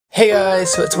Hey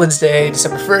guys, so it's Wednesday,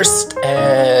 December 1st,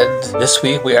 and this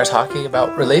week we are talking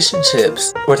about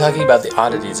relationships. We're talking about the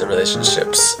oddities of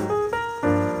relationships,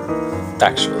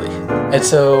 actually. And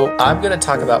so I'm going to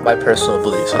talk about my personal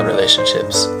beliefs on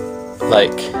relationships.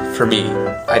 Like, for me,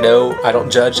 I know I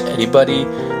don't judge anybody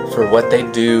for what they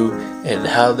do and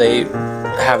how they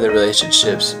have their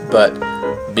relationships, but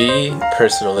me,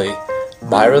 personally,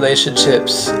 my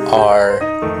relationships are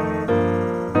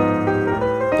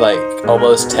like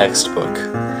almost textbook.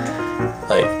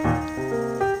 Like,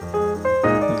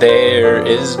 there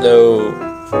is no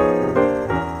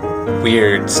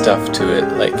weird stuff to it.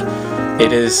 Like,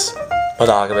 it is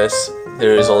monogamous.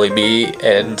 There is only me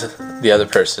and the other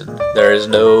person. There is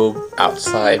no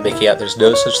outside making out. There's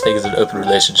no such thing as an open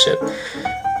relationship.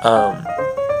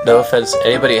 No offense,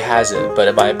 anybody has it, but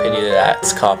in my opinion,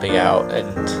 that's copping out,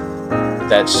 and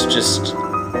that's just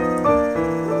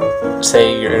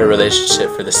saying you're in a relationship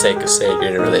for the sake of saying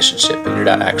you're in a relationship, and you're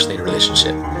not actually in a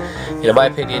relationship. In my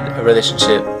opinion, a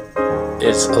relationship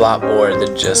is a lot more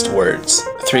than just words.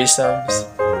 Threesomes,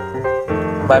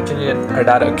 in my opinion, are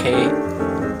not okay,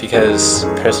 because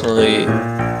personally,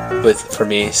 for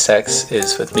me, sex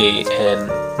is with me and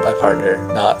my partner,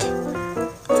 not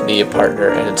me, a partner,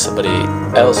 and somebody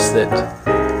else that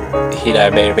he and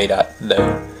I may or may not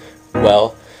know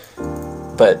well.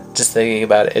 But just thinking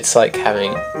about it, it's like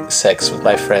having sex with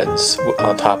my friends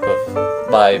on top of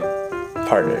my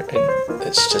partner, and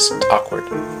it's just awkward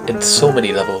in so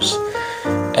many levels,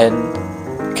 and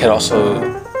can also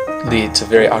lead to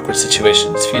very awkward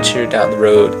situations future down the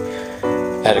road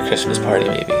at a Christmas party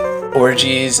maybe.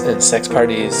 Orgies and sex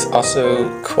parties also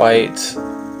quite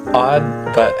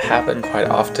odd, but happen quite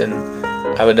often.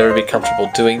 I would never be comfortable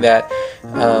doing that.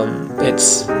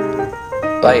 It's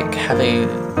like having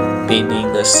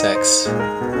meaningless sex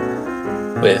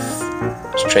with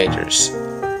strangers,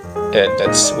 and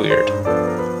that's weird.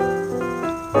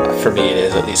 For me it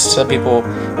is, at least. Some people,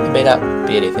 it may not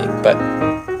be anything, but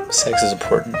sex is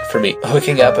important for me.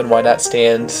 Hooking up and one night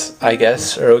stands, I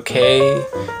guess, are okay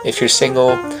if you're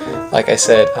single. Like I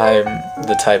said, I'm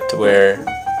the type to where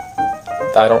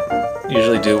I don't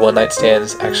usually do one night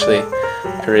stands. Actually,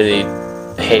 I really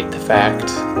hate the fact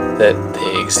that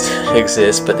they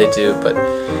exist, but they do. But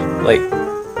like,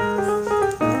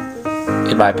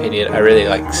 in my opinion, I really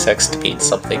like sex to mean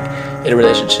something in a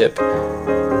relationship.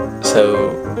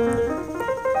 So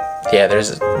yeah,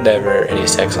 there's never any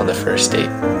sex on the first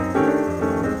date.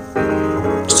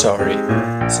 Sorry.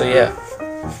 So yeah,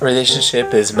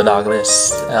 relationship is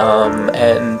monogamous,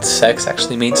 and sex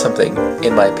actually means something,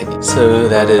 in my opinion. So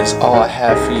that is all I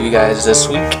have for you guys this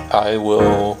week. I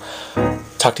will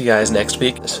talk to you guys next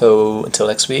week. So until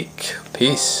next week,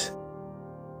 peace.